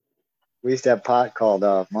We used to have pot called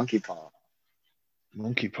monkey paw.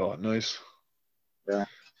 Monkey pot, nice. Yeah,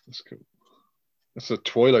 That's cool. That's a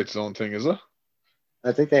Twilight Zone thing, is it?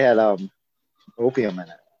 I think they had opium in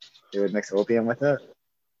it. They would mix opium with it.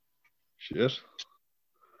 Shit.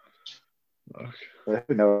 Fuck. But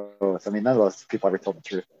who knows? I mean, none of those people ever told the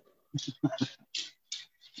truth.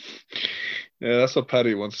 Yeah, that's what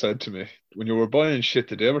Paddy once said to me. When you were buying shit,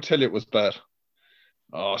 did they ever tell you it was bad?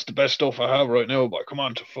 Oh, it's the best stuff I have right now, but come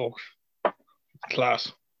on to fuck.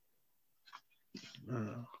 Class.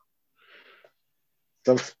 Uh,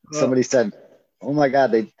 So well, somebody said, "Oh my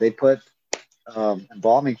God, they put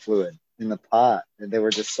embalming fluid in the pot," and they were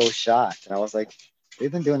just so shocked. And I was like,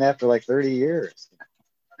 "They've been doing that for like 30 years."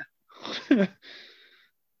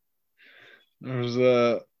 there's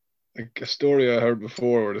a story I heard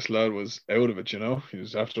before where this lad was out of it, you know? He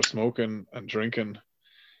was after smoking and drinking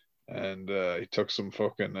and he took some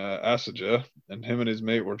fucking acid, yeah? And him and his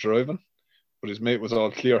mate were driving, but his mate was all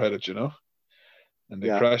clear headed, you know? And they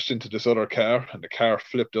Yeah, crashed into this other car and the car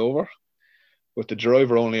flipped over, but the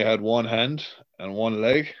driver only had one hand and one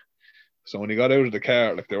leg. So when he got out of the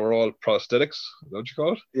car, like they were all prosthetics, is that what you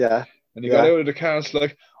call it? yeah, And he got yeah. out of the car, it's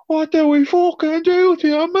like, what do we fucking do to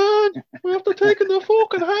you, man? We have to take the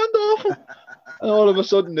fucking hand off him. And all of a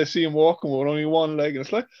sudden they see him walking with only one leg, and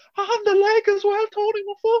it's like, and the leg as well, Tony,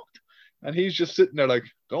 we're fucked. And he's just sitting there like,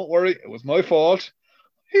 don't worry, it was my fault.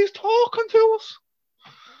 He's talking to us.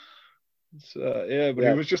 Yeah, but he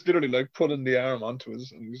Yeah, was just literally like putting the arm onto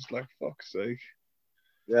us, and he was like, fuck's sake,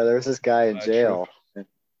 yeah. There was this guy in bad trip. jail,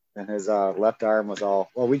 and his left arm was all.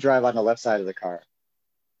 Well, we drive on the left side of the car,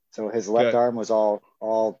 so his left Yeah. arm was all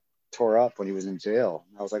tore up when he was in jail.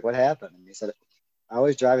 And I was like, "What happened?" And he said, "I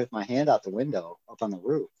always drive with my hand out the window up on the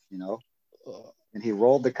roof, you know." And he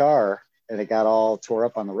rolled the car, and it got all tore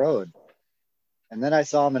up on the road. And then I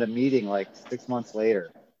saw him at a meeting like 6 months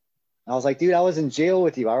later. And I was like, "Dude, I was in jail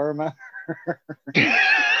with you. I remember."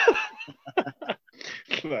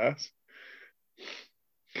 Class.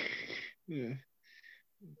 Yeah.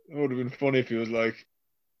 It would have been funny if he was like,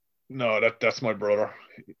 no, that's my brother.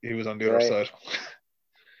 He was on the other Right, side.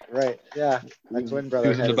 right, yeah. My twin He brother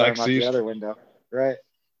was in had the his back arm out the seat. other window. Right.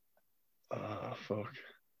 Oh fuck.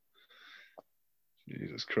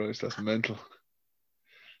 Jesus Christ, that's mental.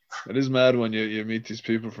 It is mad when you meet these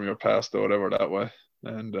people from your past or whatever that way.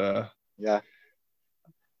 And Yeah.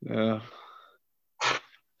 yeah.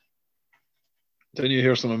 Then you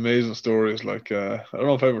hear some amazing stories like I don't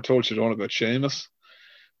know if I ever told you the one about Seamus.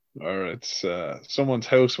 Or it's someone's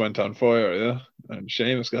house went on fire, yeah. And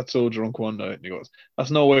Seamus got so drunk one night and he goes,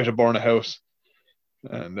 that's no way to burn a house.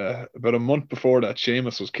 And about a month before that,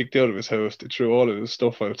 Seamus was kicked out of his house. They threw all of his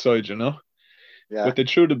stuff outside, you know. Yeah. But they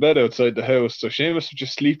threw the bed outside the house, so Seamus was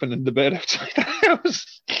just sleeping in the bed outside the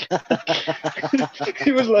house.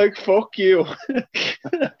 He was like, "Fuck you,"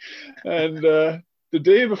 and the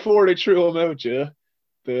day before they threw him out, yeah,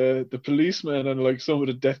 the policeman and like some of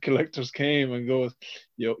the debt collectors came and goes,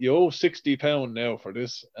 you owe £60 now for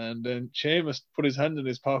this." And then Seamus put his hand in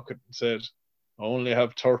his pocket and said, "I only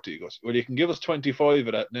have 30." He goes, "Well, you can give us 25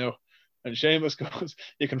 of that now." And Seamus goes,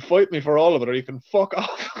 "You can fight me for all of it, or you can fuck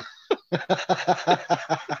off."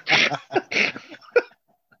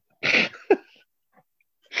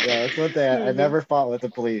 Yeah, that's one thing. I never fought with the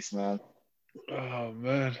police, man. Oh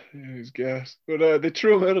man, he was gas. But they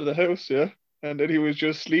threw him out of the house, yeah. And then he was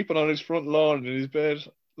just sleeping on his front lawn in his bed,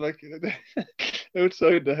 like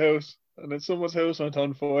outside the house. And then someone's house went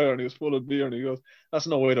on fire and he was full of beer and he goes, that's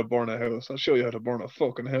no way to burn a house. I'll show you how to burn a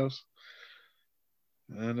fucking house.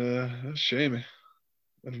 And that's shamey.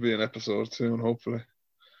 That'll be an episode soon, hopefully.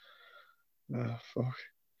 Ah, fuck.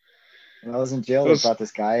 When I was in jail, they That's brought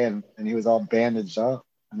this guy in, and he was all bandaged up.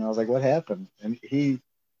 And I was like, "What happened?" And he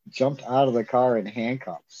jumped out of the car in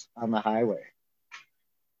handcuffs on the highway.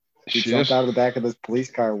 He jumped shit. out of the back of this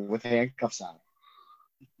police car with handcuffs on.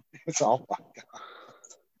 It's all fucked up.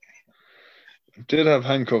 Did have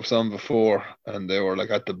handcuffs on before and they were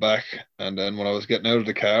like at the back. And then when I was getting out of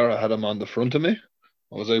the car, I had them on the front of me.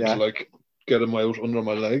 I was able to Yeah, like get them out under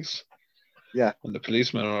my legs. yeah. And the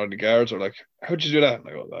policemen or the guards are like, "How'd you do that?" And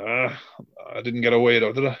I go, I didn't get away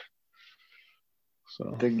though, did I?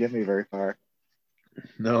 So Didn't get me very far.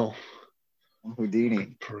 no, I'm Houdini.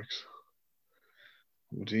 fucking pricks.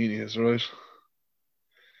 Houdini is right.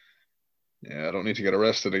 Yeah, I don't need to get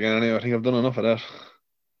arrested again anyway. I think I've done enough of that.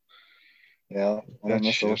 Yeah, I don't That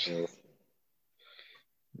miss those shit. days.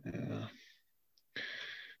 Yeah.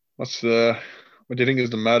 What's the what do you think is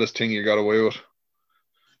the maddest thing you got away with?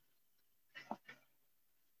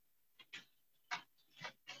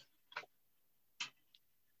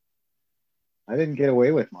 I didn't get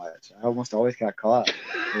away with much. I almost always got caught.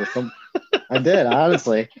 There was I did,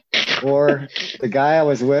 honestly. Or the guy I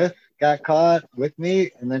was with got caught with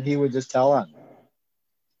me, and then he would just tell on me.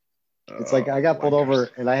 It's like I got pulled over,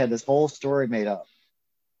 Wankers. and I had this whole story made up.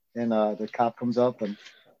 And the cop comes up and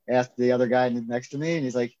asks the other guy next to me, and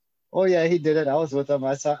he's like, "Oh yeah, he did it. I was with him.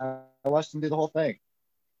 I watched him do the whole thing."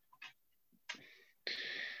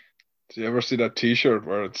 Do you ever see that T-shirt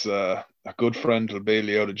where it's a good friend will bail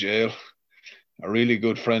you out of jail? A really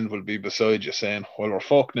good friend will be beside you saying, "Well, we're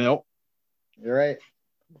fucked now." You're right.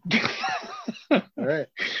 You're right.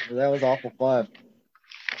 That was awful fun.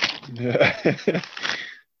 Yeah.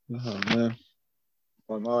 Oh man.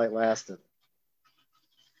 Fun while it lasted.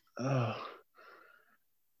 Oh,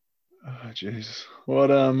 oh Jesus.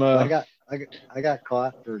 What I got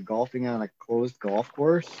caught for golfing on a closed golf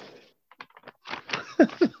course,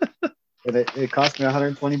 and it cost me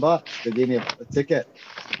 $120. They gave me a ticket.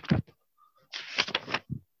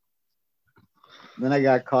 And then I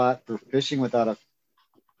got caught for fishing without a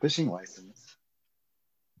fishing license,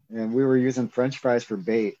 and we were using French fries for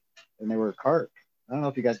bait, and they were carp. I don't know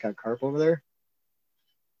if you guys got carp over there,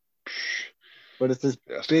 but it's this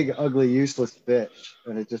yes. big, ugly, useless fish,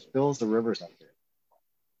 and it just fills the rivers up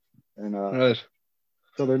there. And Right.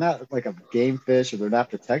 so they're not like a game fish, or they're not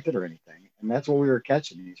protected or anything. And that's what we were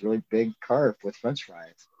catching, these really big carp with French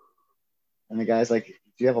fries. And the guy's like, "Do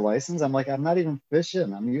you have a license?" I'm like, "I'm not even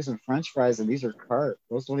fishing. I'm using French fries, and these are carp.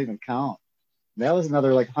 Those don't even count." And that was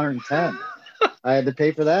another like 110. I had to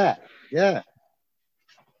pay for that. Yeah.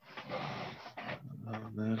 Oh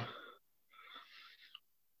man.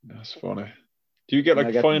 That's funny. Do you get And I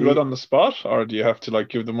like got to fined right be on the spot, or do you have to like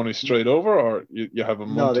give the money straight over, or you have a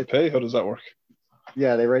no, month to pay? How does that work?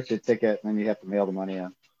 yeah, they write you a ticket, and then you have to mail the money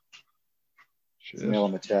in. Just Shit. mail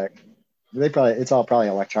them a check. It's all probably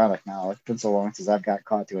electronic now. It's been so long since I've got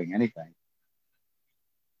caught doing anything.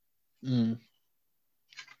 Mm.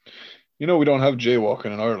 You know we don't have jaywalking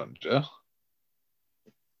in Ireland, yeah?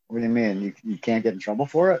 What do you mean? You can't get in trouble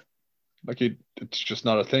for it? Like it's just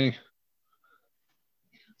not a thing.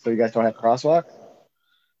 So you guys don't have crosswalk?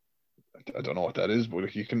 I don't know what that is, but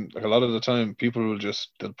like you can like a lot of the time people will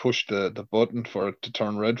just they'll push the button for it to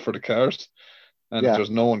turn red for the cars, and if Yeah, there's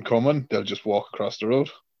no one coming, they'll just walk across the road.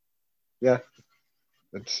 yeah.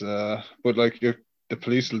 It's but like the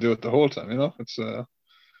police will do it the whole time, you know. It's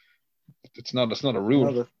not a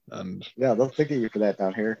rule, No, and yeah, they'll ticket you for that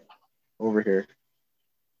down here, over here.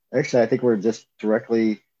 Actually, I think we're just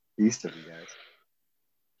directly east of you guys.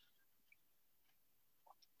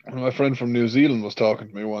 my friend from New Zealand was talking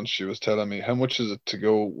to me once. She was telling me how much is it to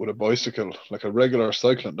go with a bicycle, like a regular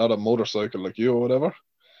cycling, not a motorcycle like you or whatever,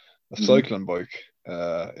 a Hmm. cycling bike.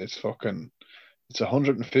 It's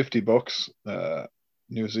 $150,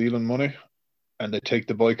 New Zealand money, and they take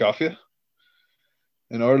the bike off you.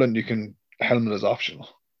 In Ireland, you can helmet is optional.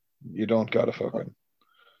 You don't gotta fucking.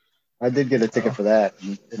 I did get a ticket Oh, for that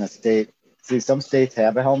in a state. See, some states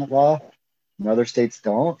have a helmet law, and other states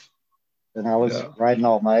don't. And I was yeah. riding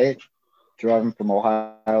all night, driving from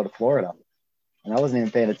Ohio to Florida, and I wasn't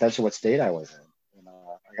even paying attention what state I was in. And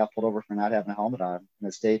I got pulled over for not having a helmet on in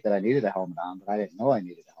a state that I needed a helmet on, but I didn't know I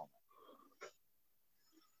needed a helmet.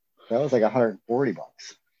 That was like $140.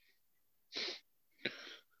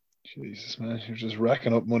 Jesus, man, you're just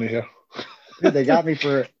racking up money here. Dude, they got me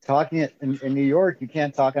for talking in New York. You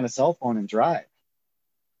can't talk on a cell phone and drive.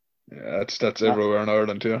 Yeah, that's And everywhere in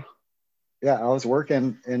Ireland too. yeah, I was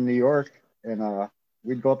working in New York, and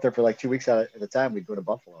we'd go up there for like 2 weeks at a time. We'd go to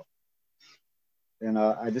Buffalo, and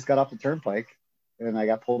I just got off the turnpike, and I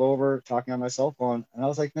got pulled over talking on my cell phone, and I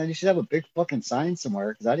was like, "Man, you should have a big fucking sign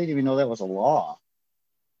somewhere," because I didn't even know that was a law.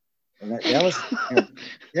 And that was,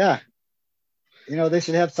 yeah, they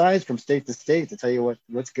should have signs from state to state to tell you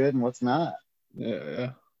what's good and what's not. Yeah,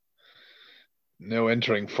 yeah. Now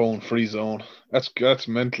entering phone free zone. That's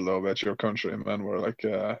mental though about your country, man. Where like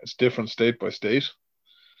it's different state by state.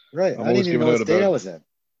 Right. I'm I didn't always even know giving what out state about I was in.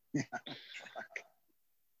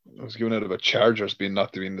 I was giving out about chargers being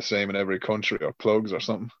not being the same in every country or plugs or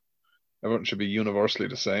something. Everything should be universally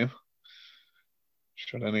the same.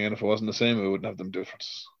 Sure, then again, if it wasn't the same, we wouldn't have them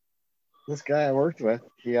differences. This guy I worked with,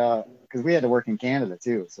 because we had to work in Canada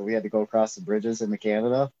too, so we had to go across the bridges into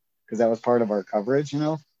Canada because that was part of our coverage,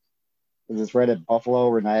 because it's right at Buffalo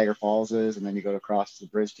where Niagara Falls is, and then you go across the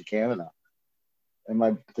bridge to Canada. And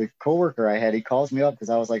the coworker I had, he calls me up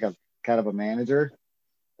because I was like a kind of a manager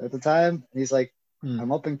at the time. And he's like, Hmm.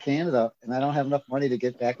 "I'm up in Canada and I don't have enough money to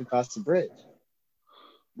get back across the bridge."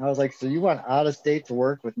 And I was like, "So you went out of state to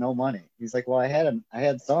work with no money?" He's like, "Well, I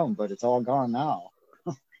had some, but it's all gone now."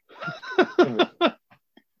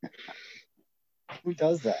 Who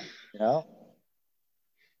does that?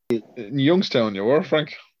 In Youngstown, you were,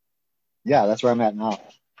 Frank? Yeah, that's where I'm at now.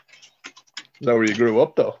 Is that where you grew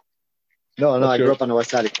up, though? No, What's I grew your up on the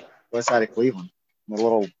west side of Cleveland, in a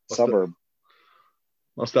little what's that? suburb,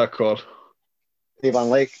 What's that called? Avon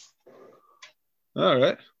Lake. All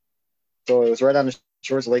right. So it was right on the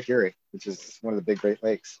shores of Lake Erie, which is one of the big Great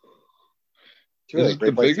Lakes. It's really Is a it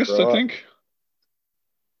the great place to biggest? I grow up. think.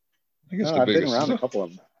 I think it's the I've been biggest. Is around a it? couple of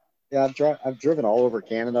them. Yeah, I've driven all over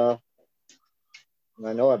Canada, and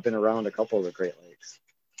I know I've been around a couple of the Great Lakes.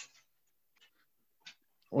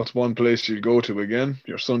 What's one place you'd go to again?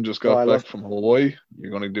 Your son just Oh, got back from Hawaii.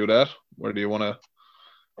 You're gonna do that? Where do you want to?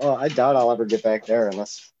 Oh, I doubt I'll ever get back there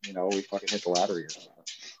unless we fucking hit the lottery or something.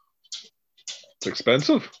 It's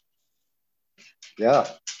expensive. Yeah.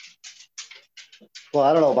 Well,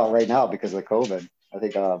 I don't know about right now because of COVID. I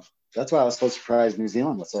think that's why I was so surprised New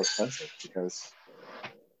Zealand was so expensive because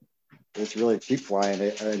it's really cheap flying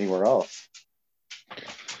anywhere else.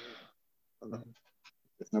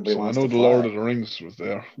 If nobody So I wants know to the Lord of fly. the Rings was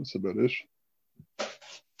there. That's about it.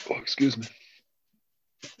 Oh, excuse me.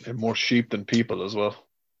 And more sheep than people as well.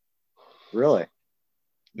 Really?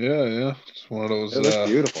 Yeah. It's one of those. It looks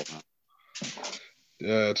beautiful, man.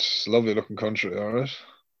 Yeah, it's a lovely looking country. All right.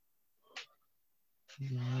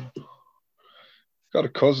 Got a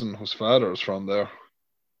cousin whose father is from there.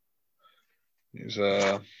 He's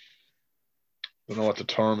don't know what the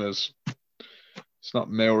term is. It's not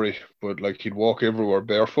Maori, but like he'd walk everywhere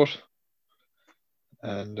barefoot.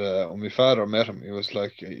 And when my father met him, he was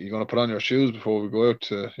like, "You gonna put on your shoes before we go out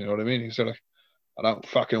to, you know what I mean?" He said, "Like, I don't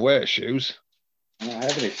fucking wear shoes. I don't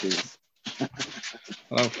have any shoes. I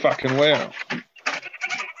don't fucking wear them."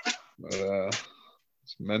 But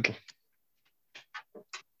it's mental.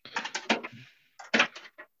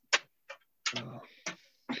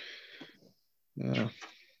 Yeah.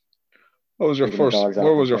 What was your Taking the first? dogs Where out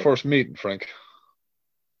for a was your bit. first meeting, Frank?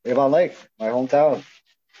 Avon Lake, my hometown.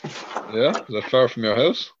 Yeah, is that far from your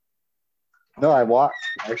house? No, I walked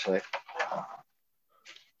actually.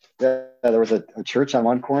 Yeah, there was a church on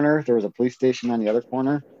one corner. There was a police station on the other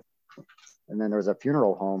corner, and then there was a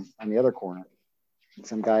funeral home on the other corner. And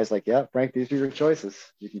some guys like, yeah, Frank, these are your choices.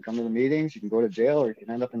 You can come to the meetings, you can go to jail, or you can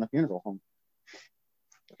end up in the funeral home.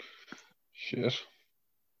 Shit.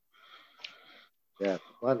 Yeah,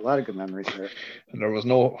 a lot of good memories there. And there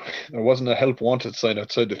wasn't a help wanted sign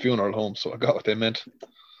outside the funeral home, so I got what they meant.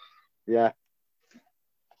 Yeah.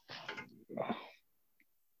 How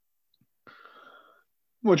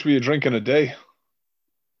much were you drinking a day?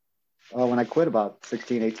 When I quit, about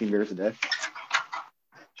 16, 18 beers a day,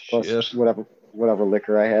 plus Shit. whatever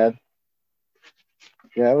liquor I had.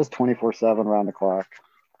 Yeah, it was 24/7 around the clock.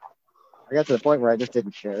 I got to the point where I just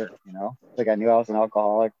didn't care, Like I knew I was an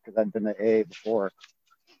alcoholic because I'd been to AA before.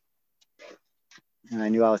 And I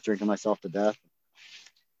knew I was drinking myself to death.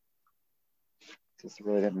 It just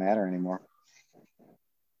really didn't matter anymore.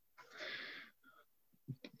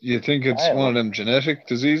 You think it's one of them genetic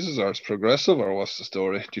diseases, or it's progressive, or what's the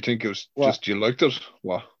story? Do you think it was just you liked it?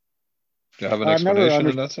 What? Do you have an explanation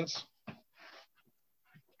in that sense?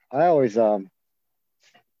 I always I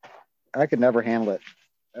could never handle it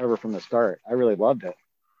ever from the start. I really loved it,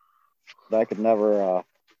 but I could never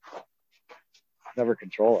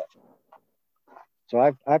control it. So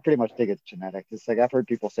I pretty much think it's genetic. It's like I've heard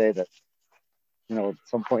people say that, at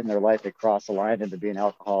some point in their life they cross the line into being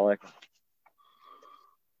alcoholic.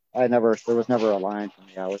 There was never a line for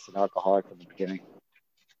me. I was an alcoholic from the beginning.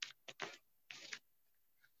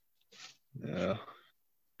 Yeah.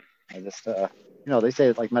 I just, they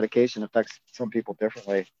say like medication affects some people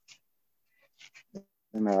differently.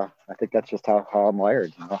 And I think that's just how I'm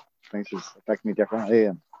wired, Things just affect me differently.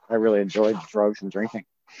 And I really enjoyed drugs and drinking.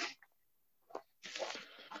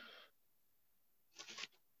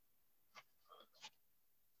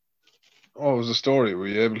 What was the story? Were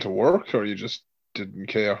you able to work, or you just didn't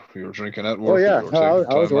care? You were drinking at Oh work, yeah, or you were taking I was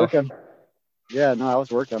time off? working. Yeah, no, I was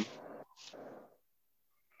working,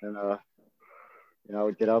 and I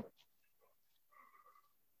would get up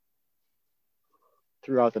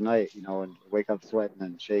throughout the night, and wake up sweating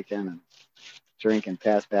and shaking and drink and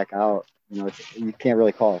pass back out. You can't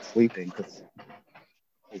really call it sleeping because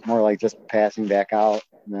it's more like just passing back out,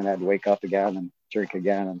 and then I'd wake up again and drink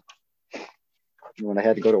again. And when I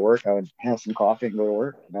had to go to work, I would have some coffee and go to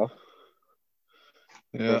work, Yeah.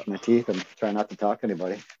 brush my teeth and try not to talk to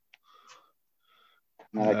anybody.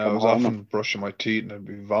 Yeah, I was often brushing my teeth and I'd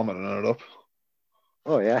be vomiting it up.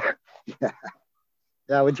 Oh, yeah. Yeah,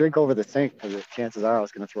 I would drink over the sink because the chances are I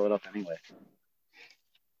was going to throw it up anyway.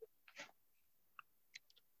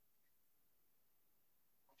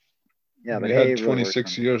 Yeah, but you had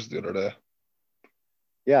 26 years the other day.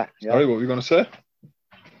 Yeah. Sorry, what were you going to say?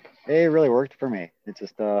 It really worked for me. It's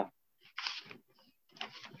just,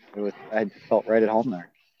 I felt right at home there.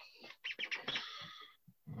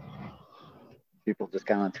 People just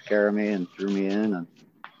kind of took care of me and threw me in, and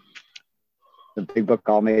the big book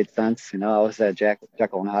all made sense. I was that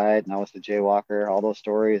Jekyll and Hyde, and I was the Jaywalker. All those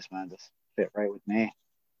stories, man, just fit right with me.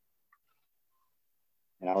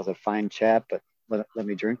 I was a fine chap, but let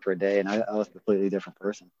me drink for a day, and I was a completely different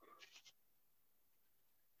person.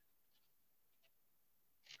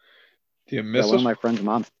 Do you miss one it? of my friends'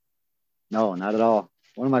 moms. No, not at all.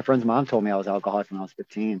 One of my friends' mom told me I was alcoholic when I was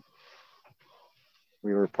 15.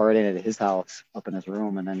 We were partying at his house up in his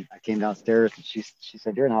room, and then I came downstairs, and she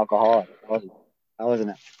said, "You're an alcoholic." I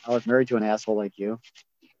wasn't. I was married to an asshole like you.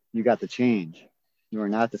 You got to change. You are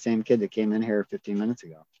not the same kid that came in here 15 minutes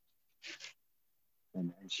ago.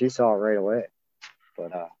 And she saw it right away.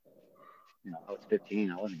 But I was 15.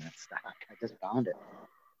 I wasn't gonna stop. I just found it.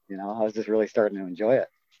 I was just really starting to enjoy it.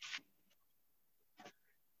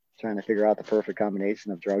 Trying to figure out the perfect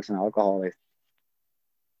combination of drugs and alcohol to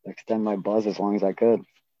extend my buzz as long as I could.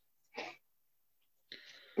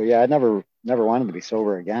 But yeah, I never wanted to be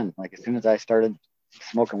sober again. Like as soon as I started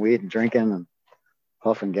smoking weed and drinking and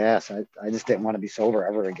puffing gas, I just didn't want to be sober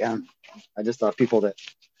ever again. I just thought people that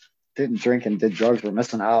didn't drink and did drugs were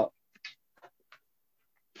missing out.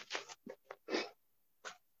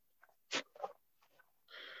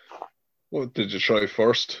 What did you try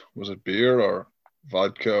first? Was it beer or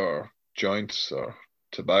vodka or joints or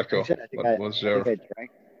tobacco? Actually, What was your?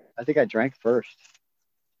 I think I drank first.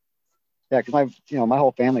 Yeah, because my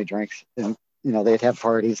whole family drinks, and they'd have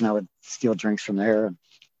parties, and I would steal drinks from there. And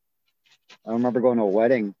I remember going to a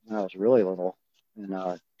wedding when I was really little,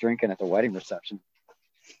 and drinking at the wedding reception.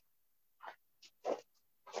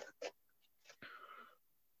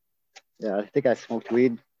 Yeah, I think I smoked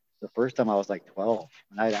weed the first time I was like 12.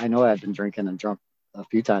 And I know I had been drinking and drunk a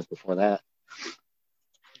few times before that.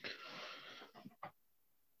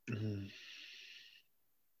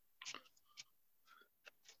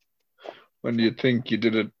 When do you think you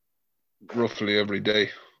did it roughly every day?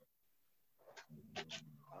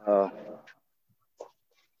 That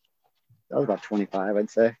was about 25, I'd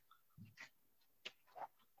say.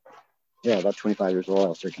 Yeah, about 25 years old, I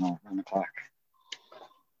was drinking all around the clock.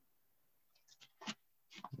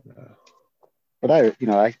 Yeah. But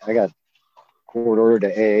I got court ordered to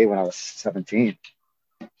AA when I was 17.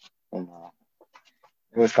 And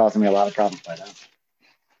it was causing me a lot of problems by then.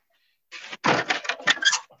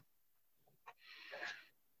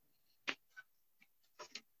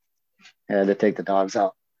 I had to take the dogs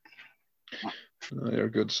out. You're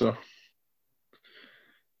good, sir.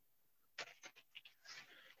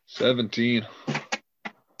 17.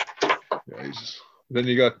 Jesus. Then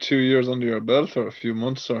you got 2 years under your belt or a few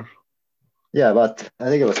months or? Yeah, I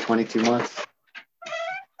think it was 22 months.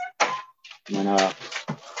 And I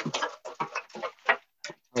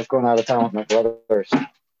was going out of town with my brothers.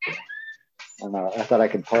 And I thought I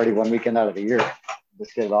could party one weekend out of the year.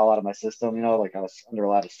 Just get it all out of my system, like I was under a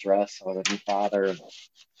lot of stress. I was a new father and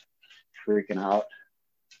freaking out.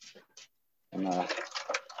 And I'll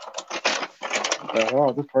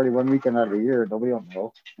just party one weekend out of the year. Nobody will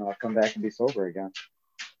know. I'll come back and be sober again.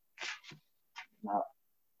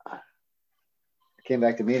 I came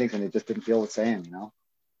back to meetings and it just didn't feel the same,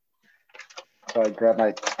 So I grabbed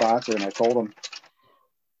my sponsor and I told him.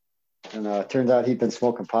 And it turns out he'd been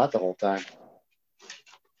smoking pot the whole time.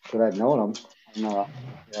 But I'd known him. And,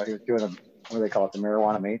 he was doing what do they call it, the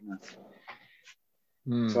marijuana maintenance.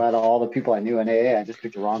 So out of all the people I knew in AA, I just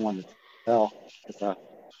picked the wrong one to tell.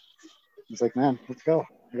 He's like, "Man, let's go.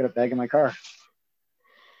 I got a bag in my car."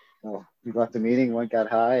 So we left the meeting, got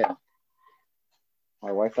high. And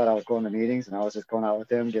my wife thought I was going to meetings, and I was just going out with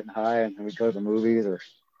him, getting high, and then we'd go to the movies or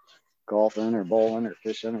golfing or bowling or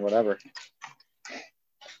fishing or whatever.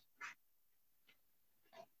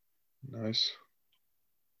 Nice.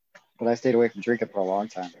 But I stayed away from drinking for a long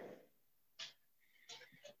time.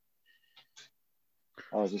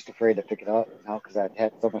 I was just afraid to pick it up, because I'd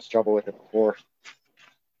had so much trouble with it before.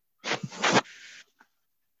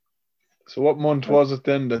 So what month was it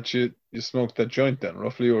then that you smoked that joint then?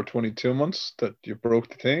 Roughly, or 22 months that you broke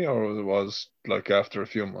the thing, or it was like after a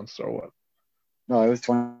few months or what? No, it was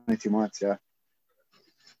 22 months, yeah.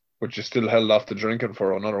 But you still held off the drinking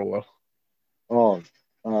for another while. Oh,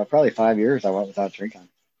 probably 5 years I went without drinking.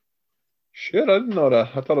 Shit, I didn't know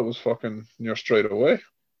that. I thought it was fucking near straight away.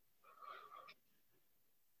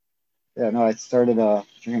 Yeah, no, I started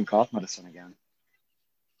drinking cough medicine again.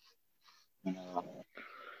 And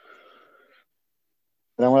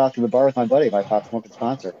then I went out to the bar with my buddy, my pot smoking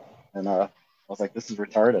sponsor. And I was like, this is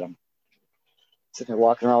retarded. I'm sitting there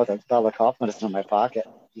walking around with a bottle of cough medicine in my pocket.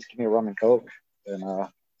 Just give me a rum and coke. And it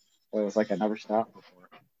was like I never stopped before.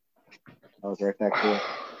 I was right back to it.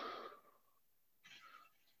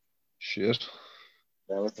 Shit.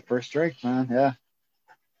 That was the first drink, man. Yeah.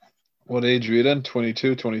 What age were you then?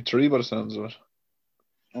 22, 23 by the sounds of it.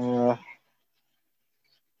 Uh,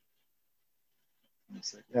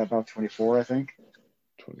 yeah, about 24, I think.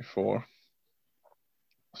 24.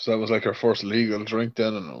 So that was like our first legal drink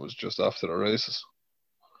then, and it was just after the races.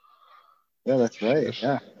 Yeah, that's right. Shit.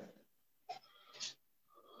 Yeah.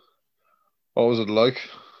 What was it like?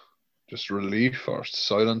 Just relief or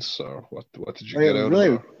silence, or what did you It get out of it?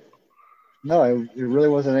 really, no, it really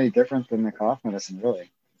wasn't any different than the cough medicine,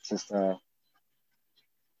 really. It's just, it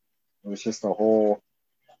was just a whole,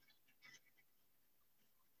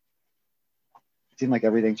 it seemed like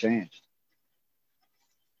everything changed.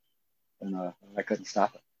 And I couldn't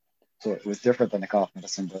stop it. So it was different than the cough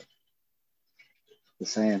medicine, but the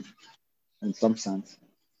same in some sense.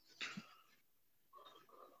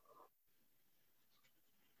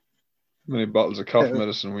 How many bottles of cough Yeah.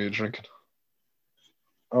 medicine were you drinking?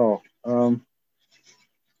 Oh,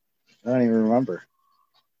 I don't even remember.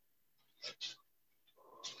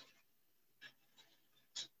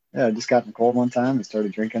 Yeah, I just got in the cold one time and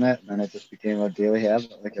started drinking it, and then it just became a daily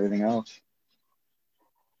habit like everything else.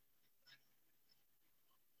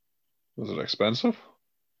 Was it expensive?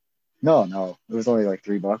 No, no, it was only like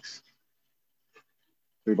 $3,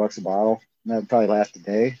 $3 a bottle. And that'd probably last a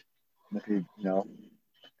day if you know,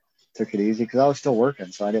 took it easy because I was still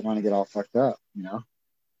working, so I didn't want to get all fucked up.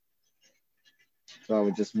 So I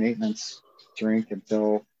would just maintenance drink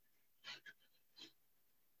until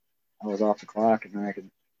I was off the clock, and then I could,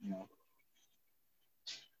 you know,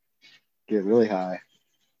 get really high.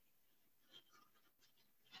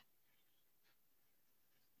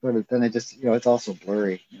 But then it just, it's also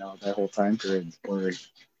blurry. That whole time period is blurry.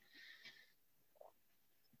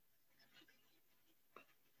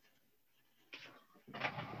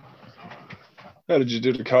 How did you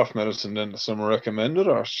do the cough medicine then? Did someone recommend it,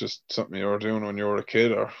 or it's just something you were doing when you were a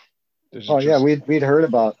kid, or did you Oh yeah, just? we'd heard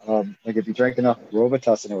about like if you drank enough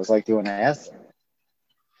Robitussin, it was like doing acid.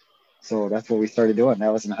 So that's what we started doing.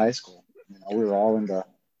 That was in high school. We were all into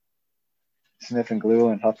sniffing glue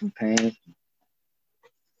and huffing paint,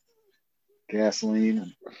 gasoline,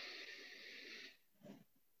 and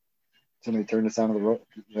somebody turned us on to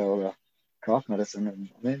the cough medicine, and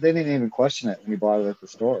they didn't even question it when we bought it at the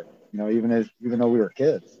store. Even though we were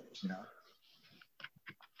kids.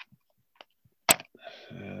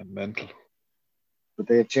 Mental. But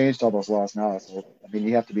they have changed all those laws now. So I mean,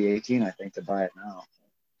 you have to be 18, I think, to buy it now.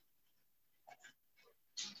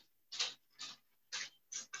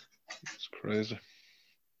 It's crazy.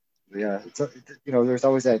 Yeah, there's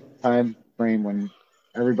always that time frame when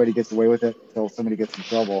everybody gets away with it until somebody gets in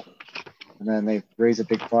trouble, and then they raise a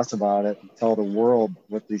big fuss about it and tell the world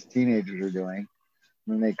what these teenagers are doing.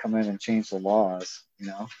 And then they come in and change the laws.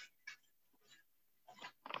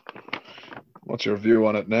 What's your view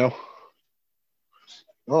on it now?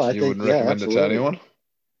 Oh, I You think, wouldn't yeah, recommend it to absolutely. anyone?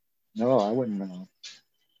 No, I wouldn't.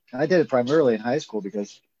 I did it primarily in high school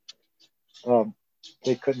because um,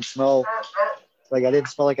 they couldn't smell, like I didn't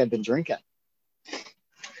smell like I'd been drinking,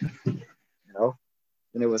 you know,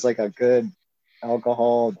 and it was like a good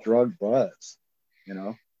alcohol drug buzz.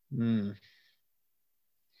 Hmm.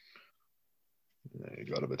 Yeah, you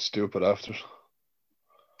got a bit stupid after.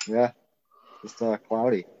 Yeah, just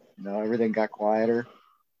cloudy. Everything got quieter.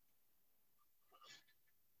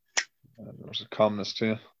 There was a calmness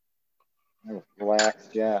to you.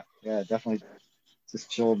 Relaxed. Yeah, yeah, definitely just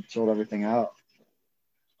chilled everything out.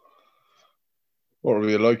 What would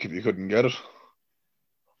it be like if you couldn't get it?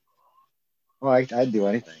 Well, I'd do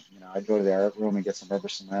anything. I'd go to the art room and get some rubber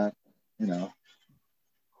cement. You know,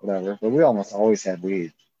 whatever. But we almost always had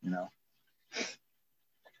weed. You know,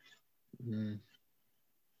 Mm.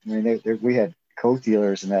 I mean, we had coke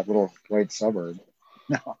dealers in that little white suburb.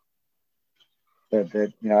 No,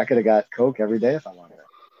 that I could have got coke every day if I wanted it.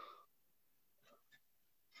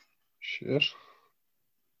 Shit.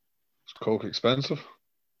 Is coke expensive?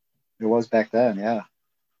 It was back then, yeah.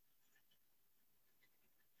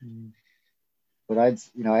 Mm. But I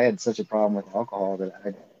had such a problem with alcohol that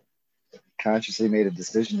I consciously made a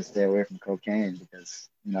decision to stay away from cocaine because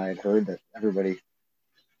I had heard that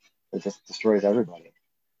it just destroys everybody.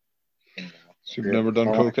 And, So you've never done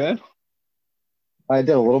I cocaine? I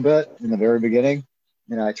did a little bit in the very beginning.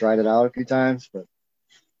 I tried it out a few times, but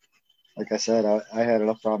like I said, I had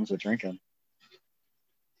enough problems with drinking.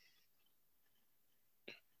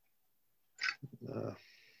 Uh,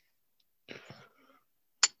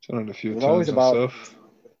 done it a It few was always times about myself.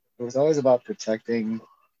 it was always about protecting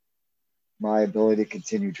my ability to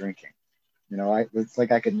continue drinking. It's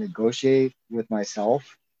like I could negotiate with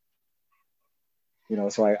myself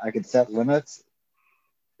so I could set limits,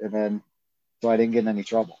 and then so I didn't get in any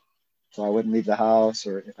trouble. So I wouldn't leave the house,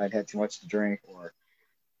 or if I'd had too much to drink, or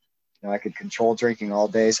I could control drinking all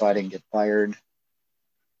day so I didn't get fired.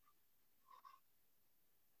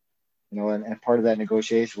 And part of that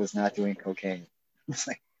negotiation was not doing cocaine. It's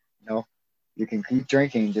like, you can keep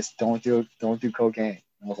drinking, just don't do cocaine.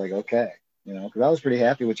 And I was like, okay, because I was pretty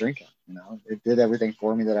happy with drinking. It did everything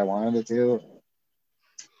for me that I wanted it to.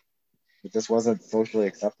 It just wasn't socially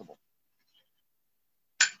acceptable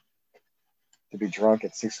to be drunk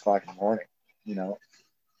at 6 o'clock in the morning, you know,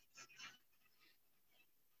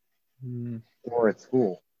 or at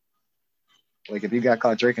school. Like if you got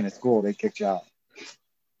caught drinking at school, they kicked you out.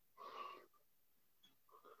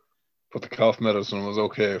 But the cough medicine was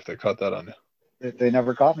okay if they caught that on you. They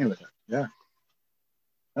never caught me with it. Yeah.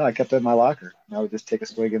 No, I kept it in my locker. I would just take a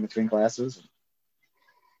swig in between classes, and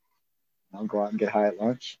I'll go out and get high at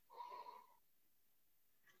lunch.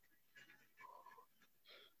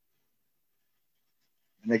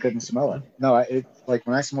 And they couldn't smell it. No, it's like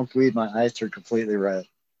when I smoked weed, my eyes turned completely red.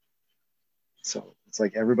 So it's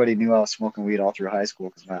like everybody knew I was smoking weed all through high school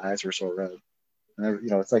because my eyes were so red.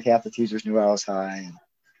 And it's like half the teachers knew I was high, and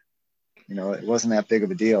it wasn't that big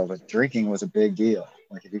of a deal. But drinking was a big deal.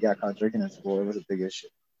 Like if you got caught drinking in school, it was a big issue.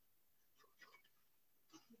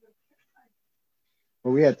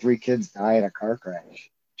 But we had 3 kids die in a car crash,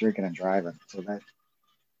 drinking and driving. So that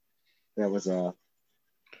was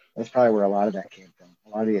that's probably where a lot of that came from. A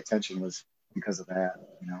lot of the attention was because of that.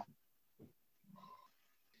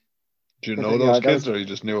 Do you know those kids, or you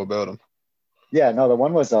just knew about them? Yeah, no, the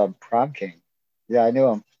one was prom king. Yeah, I knew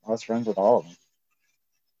him. I was friends with all of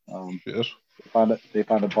them. Yes. They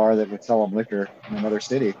found a bar that would sell them liquor in another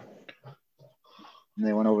city, and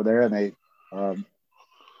they went over there and they got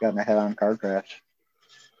in a head-on car crash.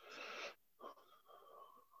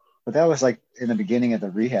 But that was like in the beginning of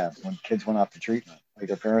the rehab when kids went off to treatment. Like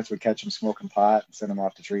their parents would catch them smoking pot and send them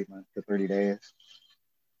off to treatment for 30 days.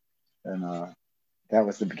 And that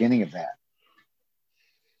was the beginning of that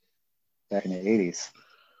back in the 80s.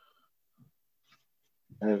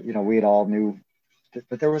 We had all knew,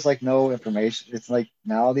 but there was like no information. It's like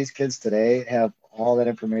now these kids today have all that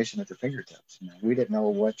information at their fingertips. We didn't know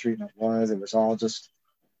what treatment was. It was all just,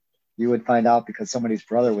 you would find out because somebody's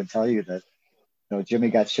brother would tell you that, Jimmy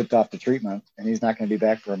got shipped off to treatment and he's not going to be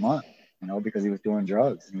back for a month, because he was doing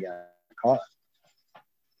drugs and he got caught.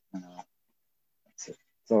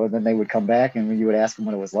 So then they would come back and you would ask them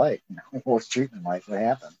what it was like, what was treatment like, what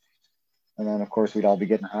happened? And then of course we'd all be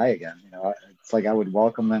getting high again. It's like I would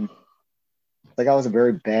welcome them. It's like I was a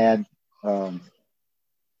very bad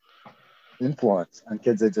influence on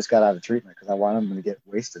kids that just got out of treatment because I wanted them to get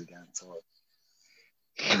wasted again. So,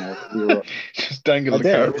 we were just dangle the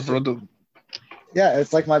cart in front of them. Yeah,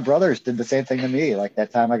 it's like my brothers did the same thing to me. Like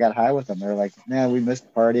that time I got high with them, they're like, "Man, we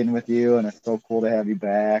missed partying with you, and it's so cool to have you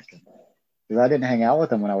back." Because I didn't hang out with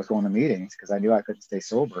them when I was going to meetings because I knew I couldn't stay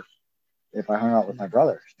sober if I hung out with my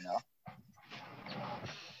brothers.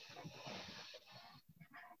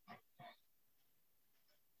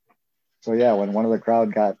 So yeah, when one of the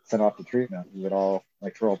crowd got sent off to treatment, we would all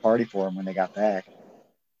like throw a party for them when they got back,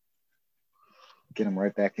 get them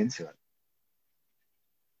right back into it.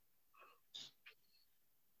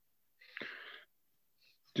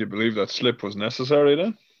 Do you believe that slip was necessary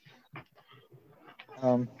then?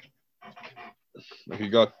 Like you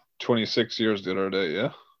got 26 years the other day,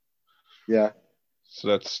 yeah? Yeah. So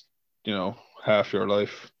that's, half your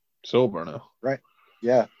life sober now. Right.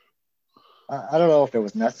 Yeah. I don't know if it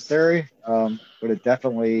was necessary, but it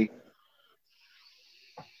definitely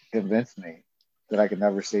convinced me that I could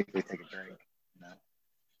never safely take a drink.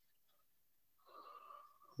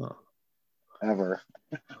 Huh. Ever.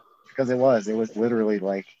 Because it was literally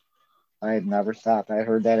like I had never stopped. I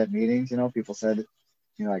heard that at meetings, people said,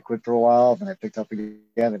 I quit for a while, then I picked up again.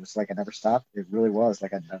 It was like I never stopped. It really was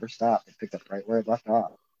like I never stopped. It picked up right where it left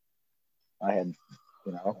off. I had,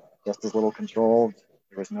 just as little control.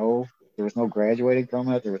 There was no graduating from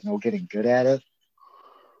it. There was no getting good at it.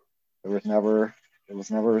 It was never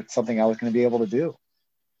something I was going to be able to do.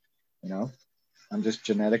 I'm just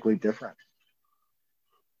genetically different.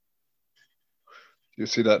 You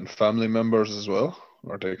see that in family members as well,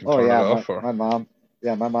 or they can turn it off? My mom.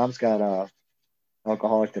 Yeah, my mom's got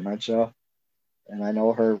alcoholic dementia, and I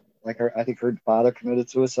know her. I think her father committed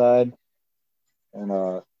suicide, and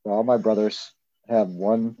all my brothers have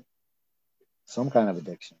some kind of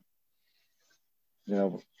addiction.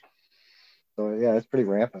 So yeah, it's pretty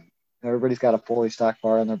rampant. Everybody's got a fully stocked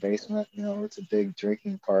bar in their basement. It's a big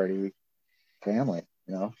drinking party family.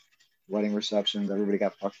 Wedding receptions, everybody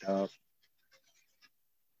got fucked up.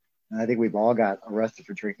 And I think we've all got arrested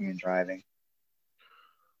for drinking and driving.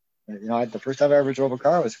 You know, the first time I ever drove a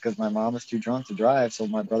car was because my mom was too drunk to drive. So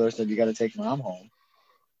my brother said, "You got to take mom home."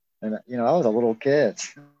 And, you know, I was a little kid.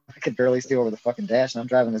 I could barely see over the fucking dash. And I'm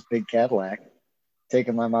driving this big Cadillac,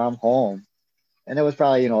 taking my mom home. And it was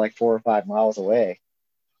probably, you know, like 4 or 5 miles away.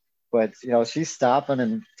 But, you know, she's stopping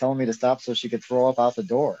and telling me to stop so she could throw up out the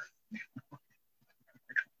door.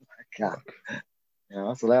 God. You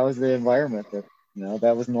know, so that was the environment that, you know,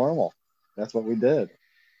 that was normal. That's what we did.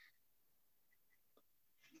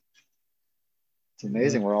 It's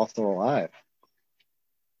amazing we're all still alive.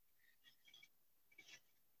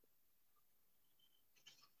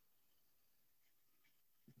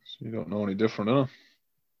 So you don't know any different, huh?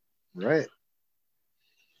 Right.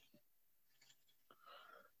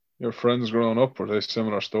 Your friends growing up, were they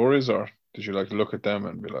similar stories, or did you like look at them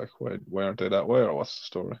and be like, why aren't they that way, or what's the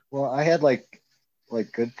story? Well, I had like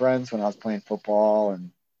good friends when I was playing football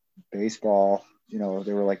and baseball. You know,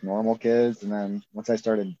 they were like normal kids. And then once I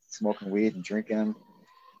started smoking weed and drinking,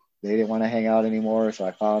 they didn't want to hang out anymore. So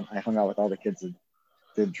I hung out with all the kids that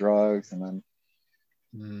did drugs. And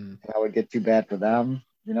then I would get too bad for them.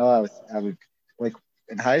 You know, I would like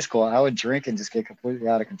in high school, I would drink and just get completely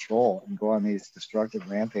out of control and go on these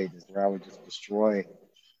destructive rampages where I would just destroy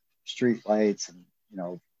street lights and, you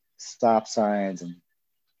know, stop signs and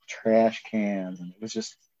trash cans. And it was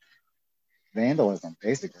just vandalism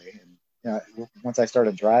basically. And you know, once I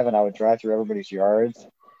started driving, I would drive through everybody's yards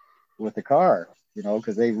with the car, you know,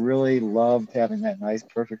 because they really loved having that nice,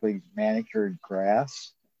 perfectly manicured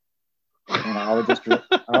grass. And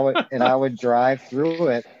I would drive through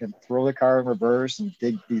it and throw the car in reverse and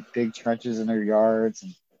dig these big trenches in their yards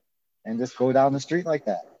and just go down the street like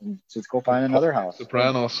that and just go find another house.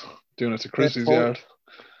 Sopranos doing it to It's Chrissy's yard.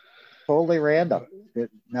 totally random.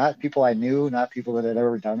 Not people I knew, not people that had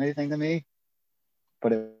ever done anything to me,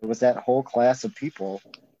 but it was that whole class of people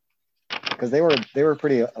because they were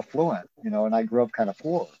pretty affluent, you know, and I grew up kind of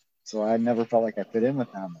poor, so I never felt like I fit in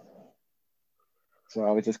with them. So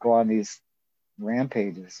I would just go on these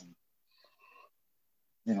rampages, and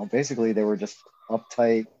you know, basically they were just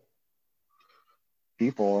uptight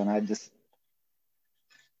people, and I just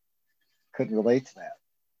couldn't relate to that.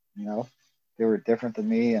 You know, they were different than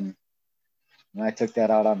me, and I took that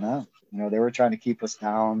out on them. You know, they were trying to keep us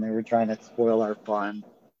down. They were trying to spoil our fun.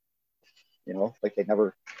 You know, like they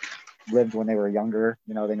never lived when they were younger.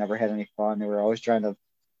 You know, they never had any fun. They were always trying to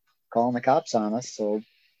call the cops on us. So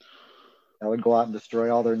I would go out and destroy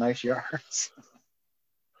all their nice yards.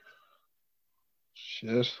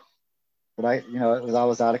 Shit. But you know, I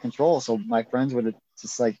was out of control. So my friends would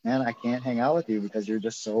just like, man, I can't hang out with you because you're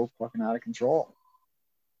just so fucking out of control.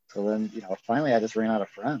 So then, you know, finally I just ran out of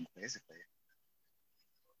friends, basically.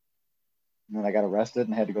 And then I got arrested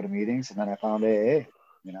and had to go to meetings. And then I found AA,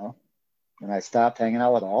 you know, and I stopped hanging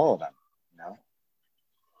out with all of them, you know.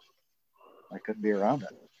 I couldn't be around it.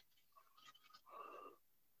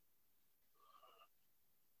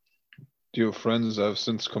 Do you have friends that have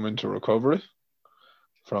since come into recovery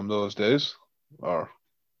from those days? Or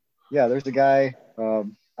Yeah, there's a guy.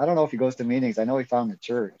 I don't know if he goes to meetings. I know he found the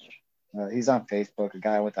church. He's on Facebook. A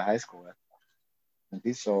guy I went to high school with, and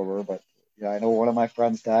he's sober. But yeah, I know one of my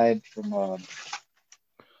friends died from.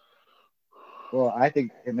 Well, I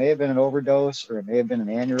think it may have been an overdose or it may have been an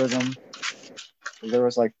aneurysm. There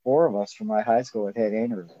was like four of us from my high school that had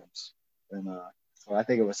aneurysms, and so I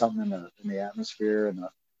think it was something in the atmosphere and the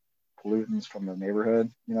pollutants from the neighborhood.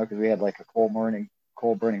 You know, because we had like a coal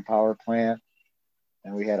burning power plant,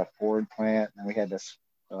 and we had a Ford plant, and we had this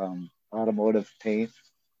automotive paint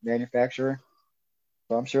manufacturer.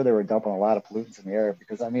 So I'm sure they were dumping a lot of pollutants in the air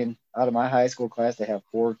because I mean, out of my high school class, to have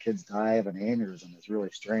four kids die of an aneurysm is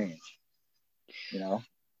really strange, you know.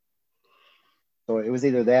 So it was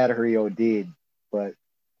either that or he OD'd. But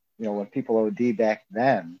you know, when people OD back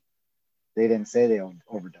then, they didn't say they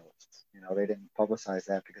overdosed. You know, they didn't publicize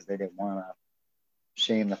that because they didn't want to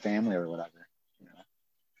shame the family or whatever. You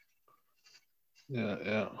yeah,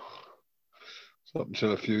 yeah. So up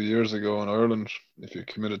until a few years ago in Ireland, if you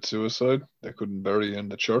committed suicide, they couldn't bury you in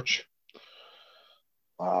the church.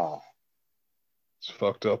 Wow. It's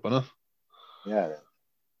fucked up, innit? Yeah. There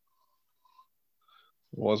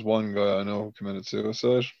was one guy I know who committed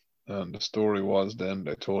suicide, and the story was then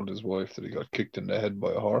they told his wife that he got kicked in the head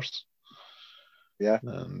by a horse. Yeah.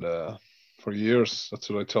 And for years, that's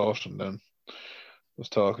what I thought. And then I was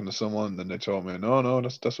talking to someone, and they told me, no, no,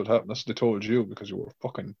 that's what happened. That's what they told you because you were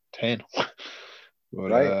fucking 10. But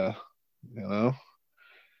Right. you know,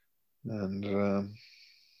 and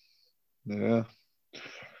yeah,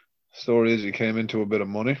 story is he came into a bit of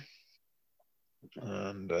money,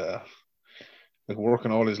 and like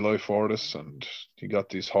working all his life for this, and he got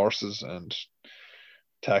these horses, and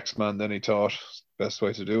tax man then he thought the best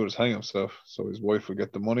way to do it is hang himself, so his wife would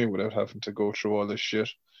get the money without having to go through all this shit.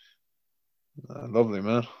 Lovely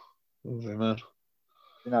man, lovely man.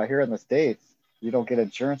 Here in the States, you don't get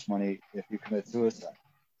insurance money if you commit suicide.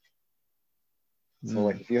 So,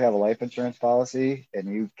 like, if you have a life insurance policy and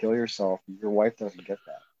you kill yourself, your wife doesn't get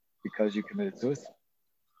that because you committed suicide.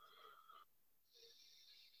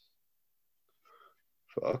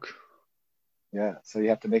 Fuck. Yeah, so you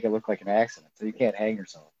have to make it look like an accident. So you can't hang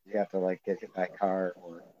yourself. You have to like get hit by a car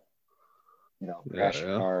or crash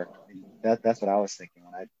your car. That's what I was thinking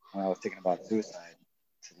when I was thinking about suicide,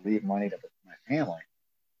 to leave money to my family.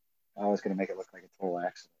 I was going to make it look like a total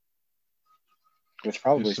accident, which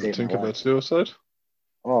probably saved my life. Think about suicide?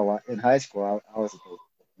 Oh, in high school, I was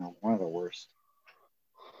one of the worst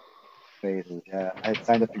phases. Yeah, I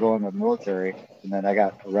signed up to go in the military, and then I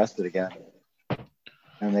got arrested again,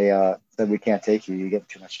 and they said we can't take you. You get in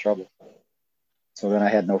too much trouble. So then I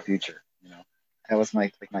had no future. That was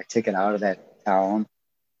my ticket out of that town,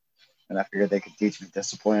 and I figured they could teach me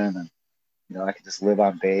discipline, and I could just live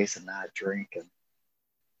on base and not drink and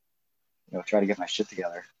try to get my shit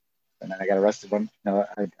together. And then I got arrested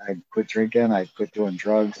I quit drinking. I quit doing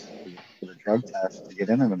drugs for the drug test to get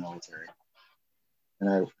into the military. And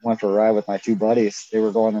I went for a ride with my two buddies. They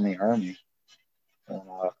were going in the Army. And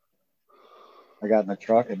I got in the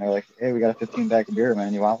truck, and they're like, "Hey, we got a 15 pack of beer,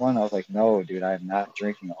 man. You want one?" I was like, "No, dude, I'm not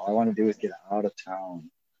drinking. All I want to do is get out of town."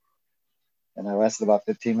 And I lasted about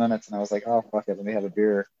 15 minutes, and I was like, "Oh, fuck it, let me have a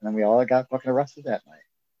beer." And then we all got fucking arrested that night.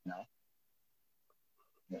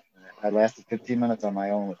 I lasted 15 minutes on my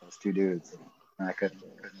own with those two dudes, and I couldn't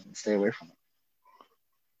stay away from them.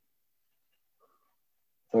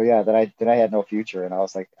 So yeah, then I had no future, and I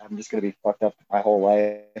was like, I'm just gonna be fucked up my whole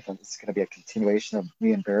life, and it's gonna be a continuation of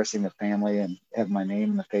me embarrassing the family and having my name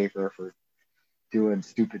in the paper for doing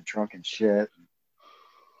stupid drunken shit.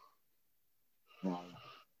 I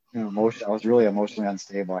was really emotionally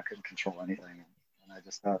unstable. I couldn't control anything, and I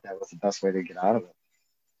just thought that was the best way to get out of it.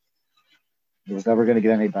 It was never gonna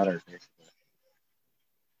get any better, basically.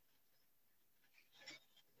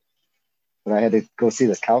 But I had to go see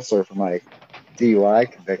this counselor for my DUI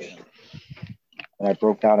conviction. And I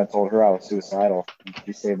broke down and told her I was suicidal. And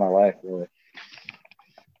she saved my life, really.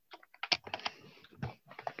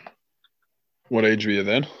 What age were you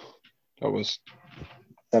then? That was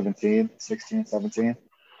 16, 17.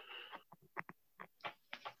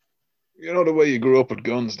 The way you grew up with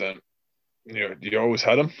guns then, you always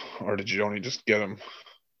had them, or did you only just get them?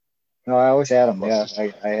 No, I always had them, yeah.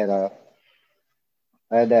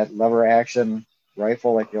 I had that lever action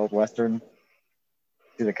rifle like the old Western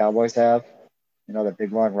the cowboys have. The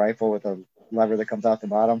big long rifle with a lever that comes out the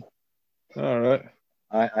bottom. All right.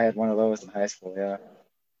 I had one of those in high school, yeah.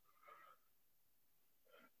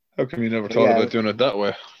 How come you never thought about doing it that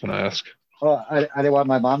way, can I ask? Well, I didn't want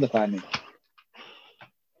my mom to find me.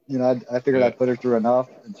 I figured I'd put her through enough,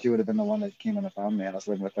 and she would have been the one that came in and found me. I was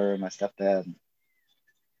living with her and my stepdad.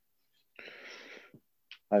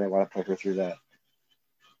 I didn't want to put her through that.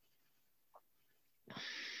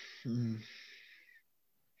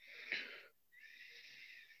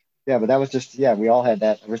 Yeah, but that was just, we all had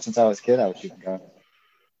that. Ever since I was a kid, I was shooting guns.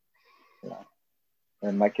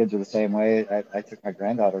 And my kids are the same way. I took my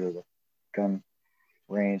granddaughter to the gun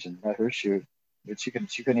range and let her shoot. But she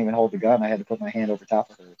couldn't even hold the gun. I had to put my hand over top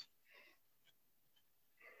of hers.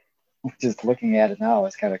 Just looking at it now,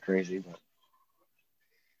 it's kind of crazy, but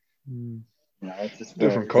it's just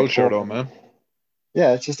different culture, though, man.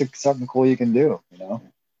 Yeah, it's just something cool you can do.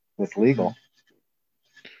 It's legal,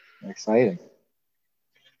 exciting.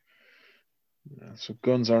 Yeah, so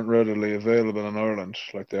guns aren't readily available in Ireland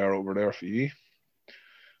like they are over there for you.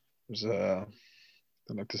 There's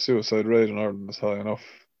like the suicide rate in Ireland is high enough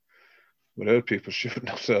without people shooting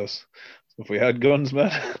themselves. So if we had guns,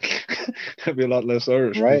 man, there'd be a lot less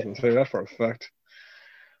Irish people. I'll tell you that for a fact.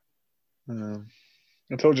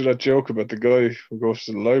 I told you that joke about the guy who goes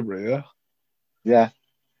to the library, yeah? Yeah.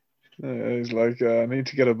 He's like, I need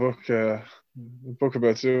to get a book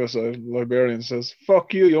about suicide. The librarian says,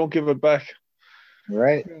 "Fuck you, you won't give it back."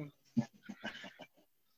 Right.